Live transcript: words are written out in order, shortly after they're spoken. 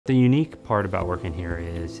The unique part about working here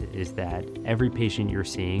is that every patient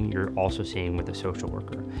you're also seeing with a social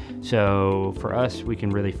worker. So for us, we can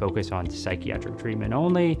really focus on psychiatric treatment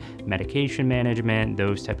only, medication management,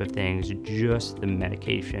 those type of things, just the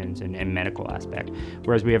medications and medical aspect.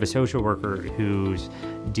 Whereas we have a social worker who's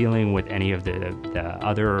dealing with any of the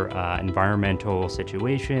other environmental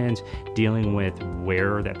situations, dealing with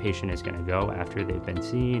where that patient is going to go after they've been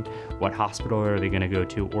seen, what hospital are they going to go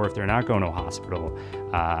to, or if they're not going to a hospital,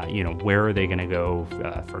 where are they going to go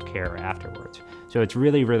for care afterwards. So it's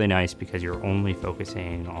really, really nice because you're only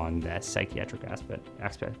focusing on that psychiatric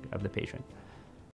aspect of the patient.